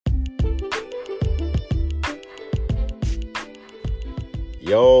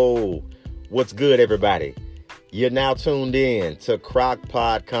Yo, what's good, everybody? You're now tuned in to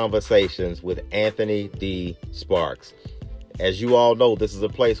Crock-Pot Conversations with Anthony D. Sparks. As you all know, this is a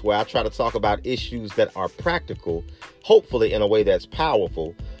place where I try to talk about issues that are practical, hopefully in a way that's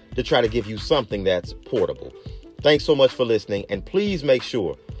powerful, to try to give you something that's portable. Thanks so much for listening, and please make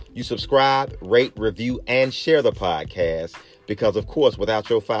sure you subscribe, rate, review, and share the podcast, because, of course,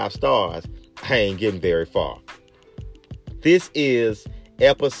 without your 5 stars, I ain't getting very far. This is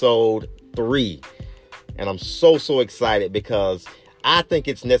episode 3, and I'm so excited because I think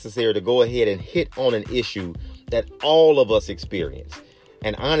it's necessary to go ahead and hit on an issue that all of us experience,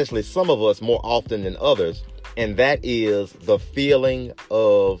 and honestly, some of us more often than others, and that is the feeling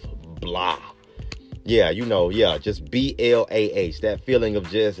of blah. Just BLAH, that feeling of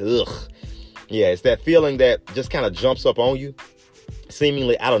just ugh. Yeah, it's that feeling that just kind of jumps up on you,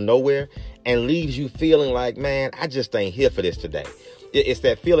 seemingly out of nowhere, and leaves you feeling like, man, I just ain't here for this today. It's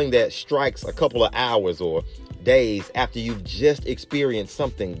that feeling that strikes a couple of hours or days after you've just experienced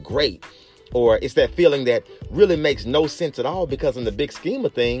something great. Or it's that feeling that really makes no sense at all, because in the big scheme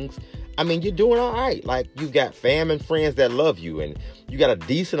of things, I mean, you're doing all right. Like, you've got fam and friends that love you, and you got a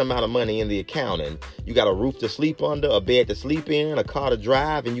decent amount of money in the account, and you got a roof to sleep under, a bed to sleep in, a car to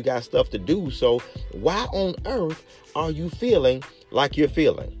drive, and you got stuff to do. So why on earth are you feeling like you're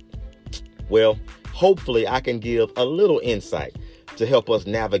feeling? Well, hopefully I can give a little insight to help us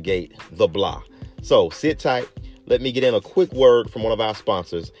navigate the blah. So sit tight. Let me get in a quick word from one of our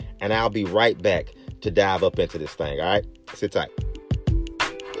sponsors, and I'll be right back to dive up into this thing. All right, sit tight.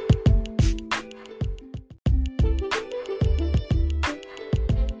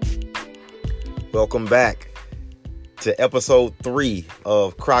 Welcome back to episode 3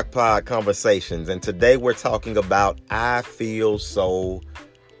 of Crock-Pot Conversations. And today we're talking about I feel so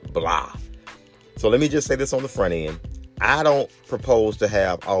blah. So let me just say this on the front end. I don't propose to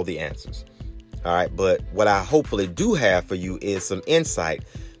have all the answers. All right. But what I hopefully do have for you is some insight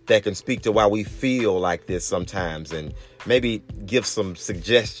that can speak to why we feel like this sometimes, and maybe give some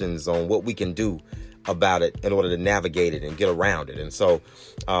suggestions on what we can do about it in order to navigate it and get around it. And so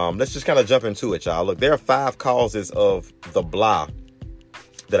let's just kind of jump into it, y'all. Look, there are 5 causes of the blah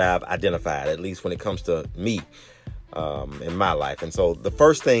that I've identified, at least when it comes to me in my life. And so the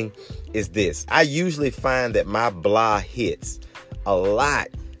first thing is this. I usually find that my blah hits a lot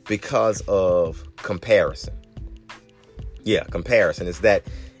because of comparison. Yeah, comparison is that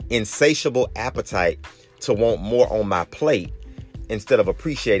insatiable appetite to want more on my plate instead of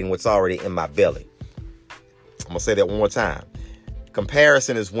appreciating what's already in my belly. I'm going to say that one more time.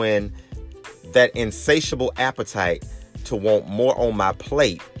 Comparison is when that insatiable appetite to want more on my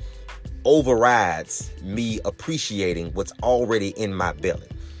plate overrides me appreciating what's already in my belly.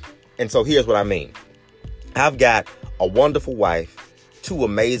 And so here's what I mean. I've got a wonderful wife, 2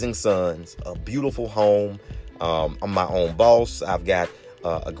 amazing sons, a beautiful home. I'm my own boss. I've got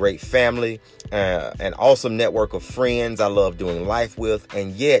a great family, an awesome network of friends I love doing life with,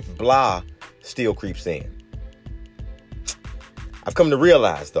 and yet blah still creeps in. I've come to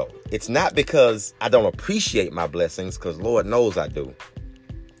realize, though, it's not because I don't appreciate my blessings, because Lord knows I do,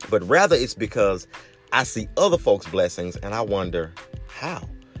 but rather it's because I see other folks' blessings and I wonder how.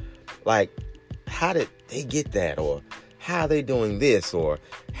 Like, how did they get that? Or how are they doing this? Or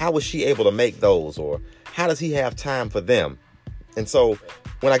how was she able to make those? Or how does he have time for them? And so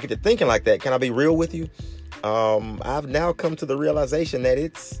when I get to thinking like that, can I be real with you? I've now come to the realization that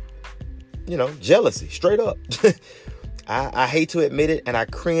it's, jealousy, straight up. I hate to admit it, and I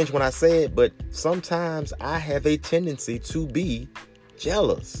cringe when I say it, but sometimes I have a tendency to be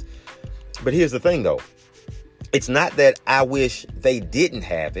jealous. But here's the thing, though. It's not that I wish they didn't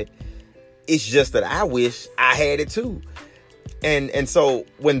have it. It's just that I wish I had it too. And so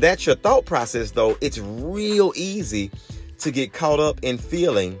when that's your thought process, though, it's real easy to get caught up in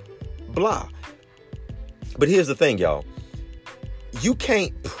feeling blah. But here's the thing, y'all. You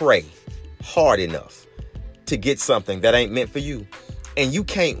can't pray hard enough to get something that ain't meant for you. And you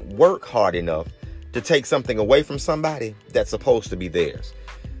can't work hard enough to take something away from somebody that's supposed to be theirs.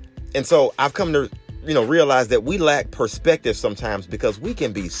 And so I've come to, realize that we lack perspective sometimes because we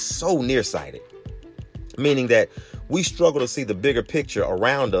can be so nearsighted, meaning that we struggle to see the bigger picture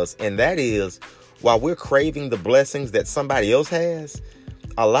around us. And that is, while we're craving the blessings that somebody else has,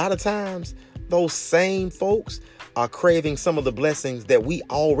 a lot of times those same folks are craving some of the blessings that we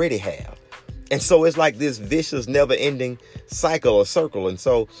already have. And so it's like this vicious, never-ending cycle or circle. And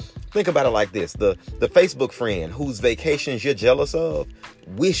so think about it like this. The Facebook friend whose vacations you're jealous of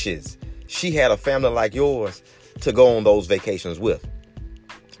wishes she had a family like yours to go on those vacations with.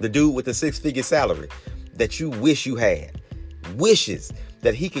 The dude with the 6-figure salary that you wish you had wishes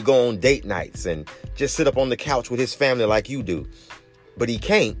that he could go on date nights and just sit up on the couch with his family like you do. But he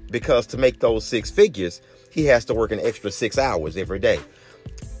can't, because to make those 6 figures, he has to work an extra 6 hours every day.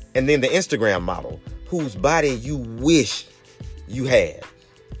 And then the Instagram model, whose body you wish you had,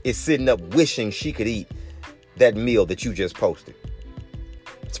 is sitting up wishing she could eat that meal that you just posted.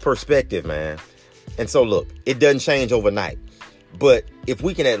 It's perspective, man. And so look, it doesn't change overnight. But if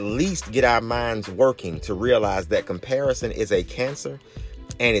we can at least get our minds working to realize that comparison is a cancer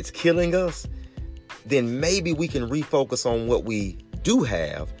and it's killing us, then maybe we can refocus on what we do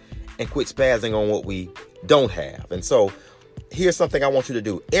have and quit spazzing on what we don't have. And so here's something I want you to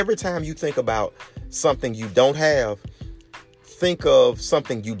do. Every time you think about something you don't have, think of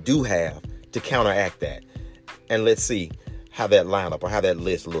something you do have to counteract that. And let's see how that lineup or how that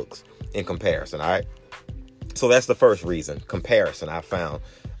list looks in comparison. All right. So that's the first reason. Comparison, I found,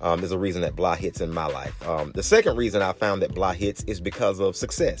 is a reason that blah hits in my life. The second reason I found that blah hits is because of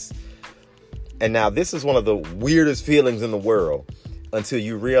success. And now this is one of the weirdest feelings in the world until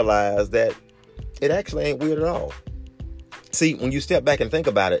you realize that it actually ain't weird at all. See, when you step back and think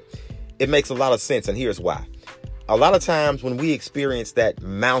about it, it makes a lot of sense. And here's why. A lot of times when we experience that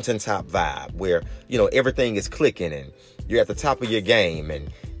mountaintop vibe where, everything is clicking and you're at the top of your game and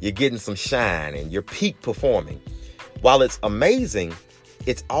you're getting some shine and you're peak performing, while it's amazing,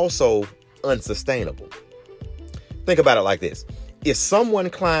 it's also unsustainable. Think about it like this. If someone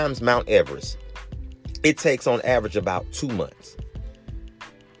climbs Mount Everest, it takes on average about 2 months.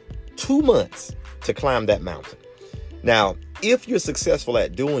 2 months to climb that mountain. Now, if you're successful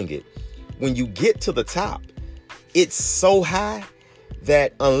at doing it, when you get to the top, it's so high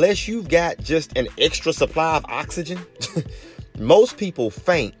that unless you've got just an extra supply of oxygen, most people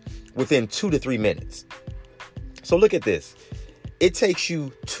faint within 2 to 3 minutes. So look at this. It takes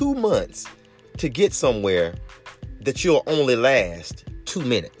you 2 months to get somewhere that you'll only last 2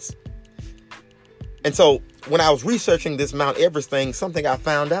 minutes. And so when I was researching this Mount Everest thing, something I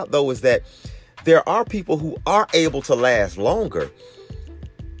found out, though, is that there are people who are able to last longer.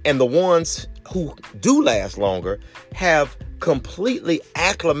 And the ones who do last longer have completely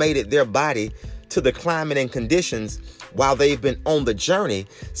acclimated their body to the climate and conditions while they've been on the journey.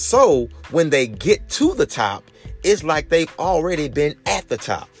 So when they get to the top, it's like they've already been at the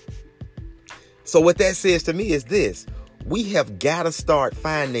top. So what that says to me is this: we have got to start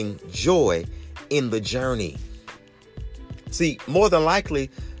finding joy in the journey. See, more than likely,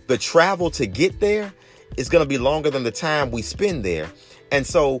 the travel to get there is going to be longer than the time we spend there. And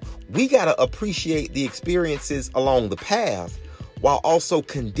so we got to appreciate the experiences along the path while also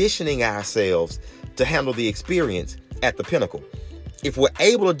conditioning ourselves to handle the experience at the pinnacle. If we're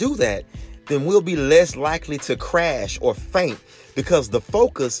able to do that, then we'll be less likely to crash or faint, because the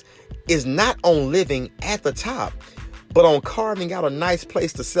focus is not on living at the top, but on carving out a nice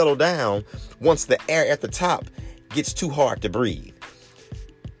place to settle down once the air at the top gets too hard to breathe.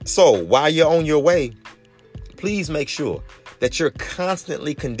 So while you're on your way, please make sure that you're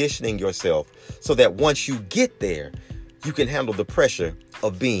constantly conditioning yourself so that once you get there, you can handle the pressure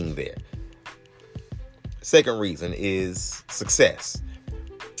of being there. Second reason is success.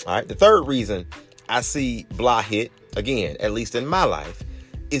 All right. The third reason I see blah hit, again, at least in my life,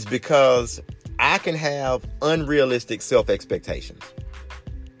 is because I can have unrealistic self-expectations.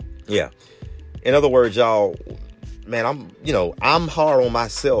 Yeah. In other words, y'all, man, I'm hard on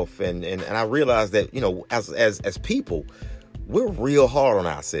myself, and I realize that, as people, we're real hard on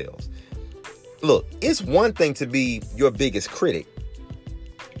ourselves. Look, it's one thing to be your biggest critic.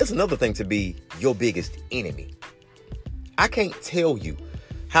 It's another thing to be your biggest enemy. I can't tell you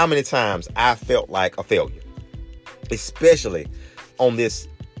how many times I felt like a failure, especially on this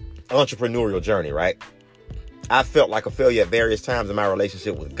entrepreneurial journey, right? I felt like a failure at various times in my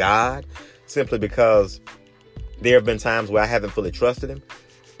relationship with God, simply because there have been times where I haven't fully trusted him.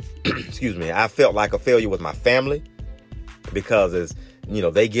 Excuse me. I felt like a failure with my family because, as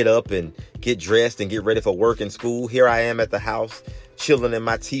they get up and get dressed and get ready for work and school, here I am at the house chilling in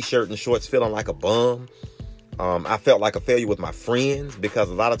my t-shirt and shorts, feeling like a bum. I felt like a failure with my friends because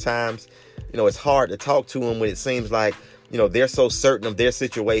a lot of times, it's hard to talk to them when it seems like, they're so certain of their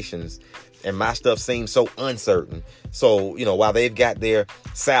situations and my stuff seems so uncertain. So, while they've got their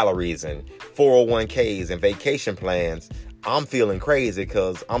salaries and 401ks and vacation plans, I'm feeling crazy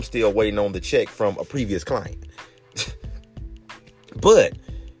because I'm still waiting on the check from a previous client. But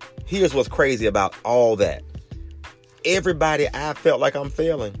here's what's crazy about all that. Everybody I felt like I'm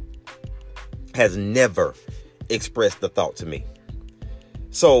failing has never expressed the thought to me.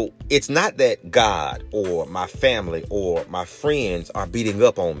 So it's not that God or my family or my friends are beating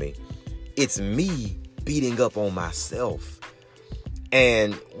up on me. It's me beating up on myself.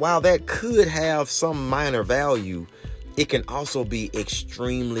 And while that could have some minor value, it can also be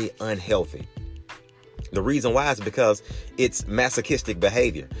extremely unhealthy. The reason why is because it's masochistic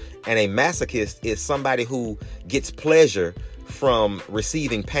behavior. And a masochist is somebody who gets pleasure from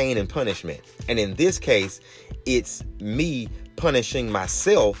receiving pain and punishment. And in this case, it's me punishing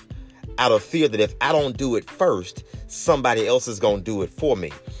myself out of fear that if I don't do it first, somebody else is going to do it for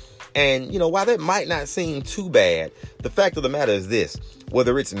me. And, while that might not seem too bad, the fact of the matter is this: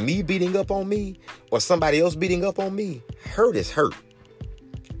 whether it's me beating up on me or somebody else beating up on me, hurt is hurt.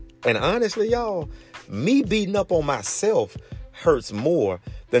 And honestly, y'all, me beating up on myself hurts more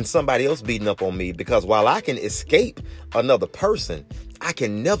than somebody else beating up on me, because while I can escape another person, I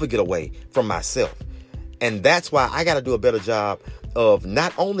can never get away from myself. And that's why I got to do a better job of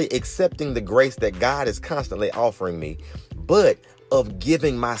not only accepting the grace that God is constantly offering me, but of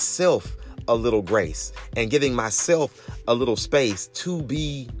giving myself a little grace and giving myself a little space to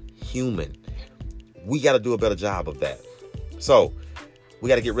be human. We got to do a better job of that. So we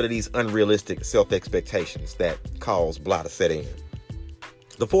got to get rid of these unrealistic self-expectations that cause blah to set in.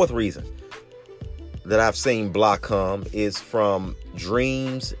 The fourth reason that I've seen blah come is from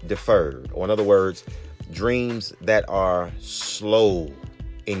dreams deferred, or in other words, dreams that are slow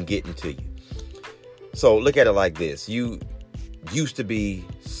in getting to you. So look at it like this. You used to be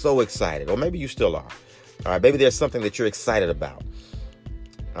so excited, or maybe you still are. All right, maybe there's something that you're excited about.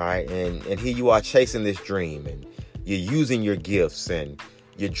 All right, and here you are chasing this dream, and you're using your gifts, and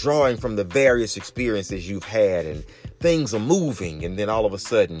you're drawing from the various experiences you've had, and things are moving, and then all of a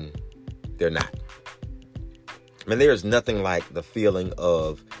sudden, they're not. I mean, there's nothing like the feeling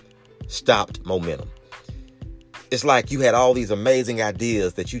of stopped momentum. It's like you had all these amazing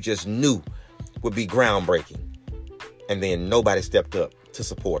ideas that you just knew would be groundbreaking, and then nobody stepped up to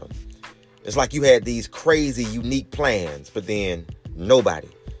support them. It's like you had these crazy, unique plans, but then nobody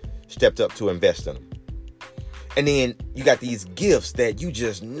stepped up to invest in them. And then you got these gifts that you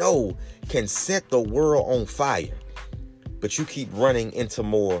just know can set the world on fire, but you keep running into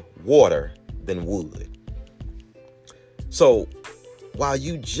more water than wood. So while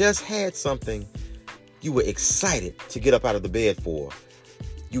you just had something you were excited to get up out of the bed for,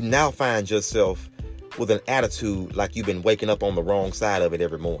 you now find yourself with an attitude like you've been waking up on the wrong side of it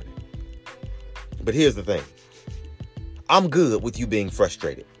every morning. But here's the thing. I'm good with you being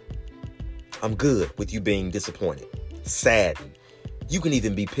frustrated. I'm good with you being disappointed, saddened. You can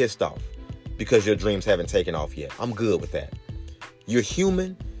even be pissed off because your dreams haven't taken off yet. I'm good with that. You're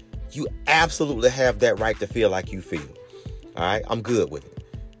human. You absolutely have that right to feel like you feel. All right? I'm good with it.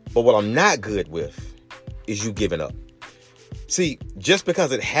 But what I'm not good with is you giving up. See, just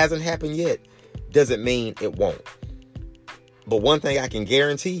because it hasn't happened yet doesn't mean it won't. But one thing I can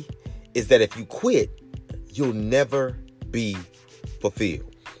guarantee is that if you quit, you'll never be fulfilled.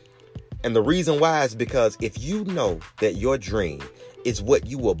 And the reason why is because if you know that your dream is what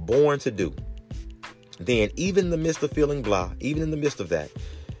you were born to do, then even in the midst of feeling blah, even in the midst of that,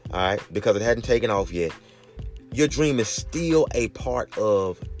 all right, because it hadn't taken off yet, your dream is still a part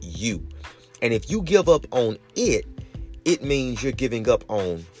of you. And if you give up on it, it means you're giving up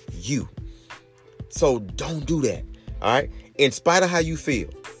on you. So don't do that. All right. In spite of how you feel,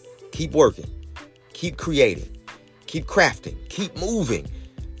 keep working, keep creating, keep crafting, keep moving.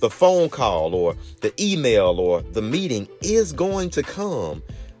 The phone call or the email or the meeting is going to come,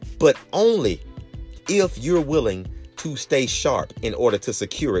 but only if you're willing to stay sharp in order to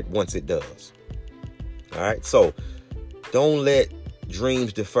secure it once it does. All right. So don't let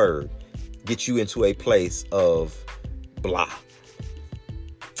dreams deferred get you into a place of blah.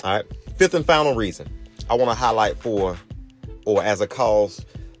 All right. Fifth and final reason I want to highlight for, or as a cause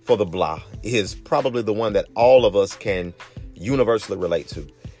for the blah, is probably the one that all of us can universally relate to.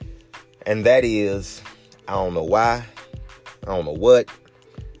 And that is, I don't know why, I don't know what,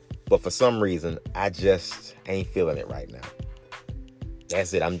 but for some reason, I just ain't feeling it right now.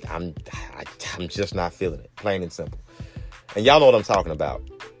 That's it. I'm just not feeling it, plain and simple. And y'all know what I'm talking about.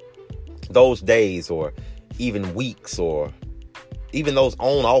 Those days or even weeks or even those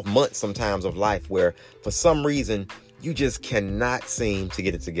on-off months sometimes of life where for some reason you just cannot seem to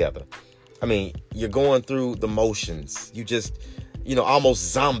get it together. I mean, you're going through the motions. You just,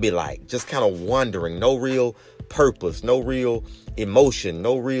 almost zombie-like, just kind of wandering. No real purpose, no real emotion,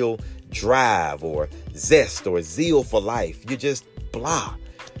 no real drive or zest or zeal for life. You're just blah.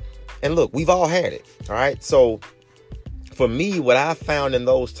 And look, we've all had it. All right. So for me, what I found in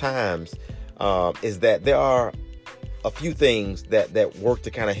those times is that there are a few things that work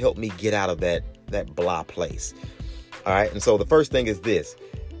to kind of help me get out of that blah place. All right. And so the first thing is this: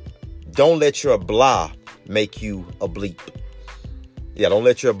 don't let your blah make you a bleep. Yeah, don't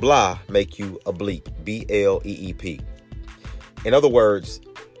let your blah make you a bleep. BLEEP. In other words,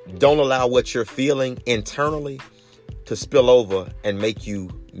 don't allow what you're feeling internally to spill over and make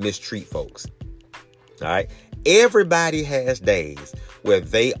you mistreat folks. All right. Everybody has days where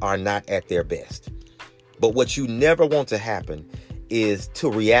they are not at their best. But what you never want to happen is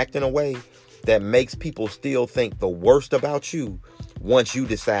to react in a way that makes people still think the worst about you once you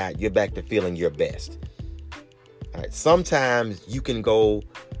decide you're back to feeling your best. All right. Sometimes you can go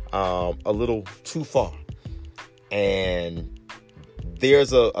a little too far, and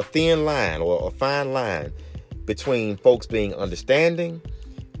there's a thin line or a fine line between folks being understanding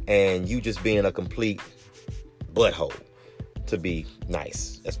and you just being a complete butthole, to be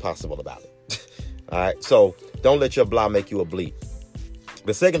nice as possible about it. All right. So don't let your blah make you a bleep.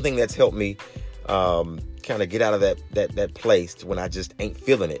 The second thing that's helped me kind of get out of that place when I just ain't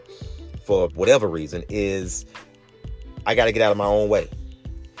feeling it for whatever reason is I got to get out of my own way.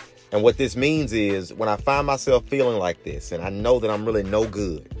 And what this means is when I find myself feeling like this and I know that I'm really no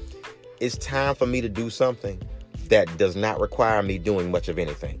good, it's time for me to do something that does not require me doing much of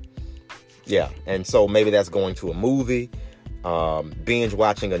anything. Yeah. And so maybe that's going to a movie, binge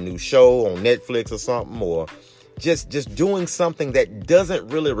watching a new show on Netflix or something, or just doing something that doesn't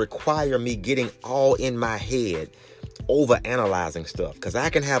really require me getting all in my head over analyzing stuff. Because I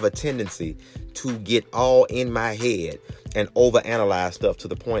can have a tendency to get all in my head and over analyze stuff to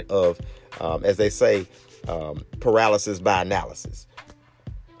the point of, as they say, paralysis by analysis.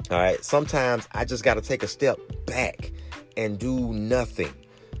 All right. Sometimes I just got to take a step back and do nothing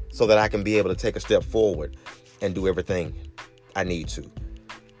so that I can be able to take a step forward and do everything I need to.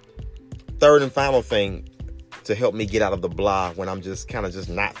 Third and final thing to help me get out of the blah when I'm just kind of just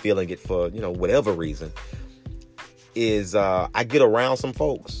not feeling it for, whatever reason is I get around some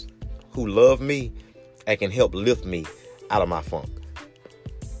folks who love me and can help lift me out of my funk.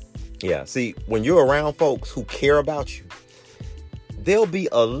 Yeah. See, when you're around folks who care about you, they'll be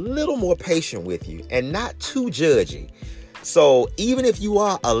a little more patient with you and not too judgy. So even if you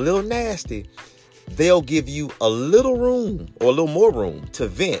are a little nasty, they'll give you a little room or a little more room to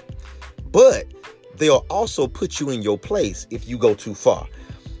vent, but they'll also put you in your place if you go too far.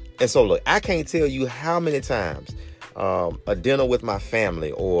 And so look, I can't tell you how many times a dinner with my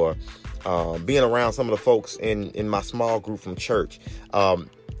family or being around some of the folks in my small group from church,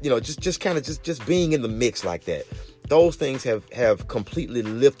 just being in the mix like that. Those things have completely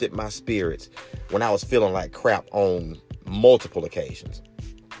lifted my spirits when I was feeling like crap on multiple occasions.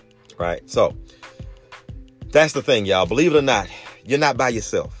 Right. So that's the thing, y'all. Believe it or not, you're not by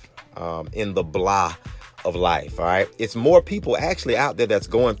yourself in the blah of life. All right. It's more people actually out there that's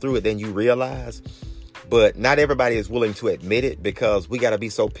going through it than you realize. But not everybody is willing to admit it because we got to be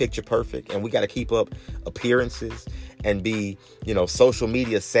so picture perfect and we got to keep up appearances and be, social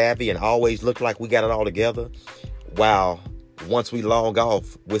media savvy and always look like we got it all together. While once we log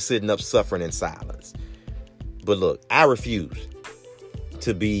off, we're sitting up suffering in silence. But look, I refuse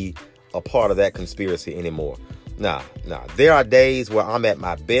to be a part of that conspiracy anymore. Nah. There are days where I'm at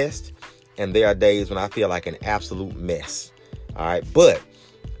my best and there are days when I feel like an absolute mess. All right. But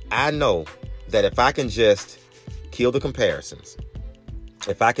I know that if I can just kill the comparisons,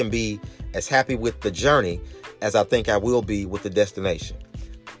 if I can be as happy with the journey as I think I will be with the destination,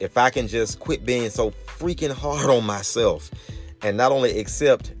 if I can just quit being so freaking hard on myself and not only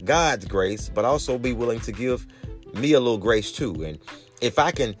accept God's grace, but also be willing to give me a little grace too. And if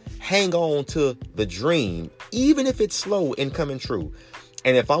I can hang on to the dream, even if it's slow in coming true,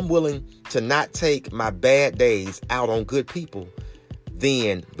 and if I'm willing to not take my bad days out on good people,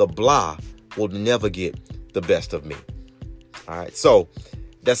 then the blah will never get the best of me. All right. So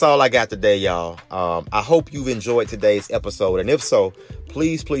that's all I got today, y'all. I hope you've enjoyed today's episode. And if so,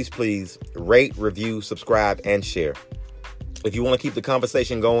 please rate, review, subscribe, and share. If you want to keep the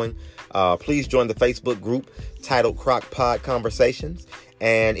conversation going, please join the Facebook group titled Crock-Pod Conversations.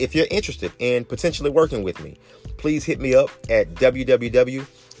 And if you're interested in potentially working with me, please hit me up at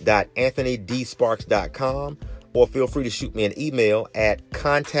www.anthonydsparks.com or feel free to shoot me an email at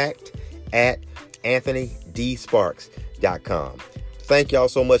contact@anthonydsparks.com. Thank y'all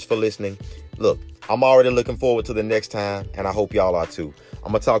so much for listening. Look, I'm already looking forward to the next time, and I hope y'all are too.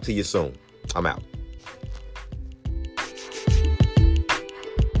 I'm going to talk to you soon. I'm out.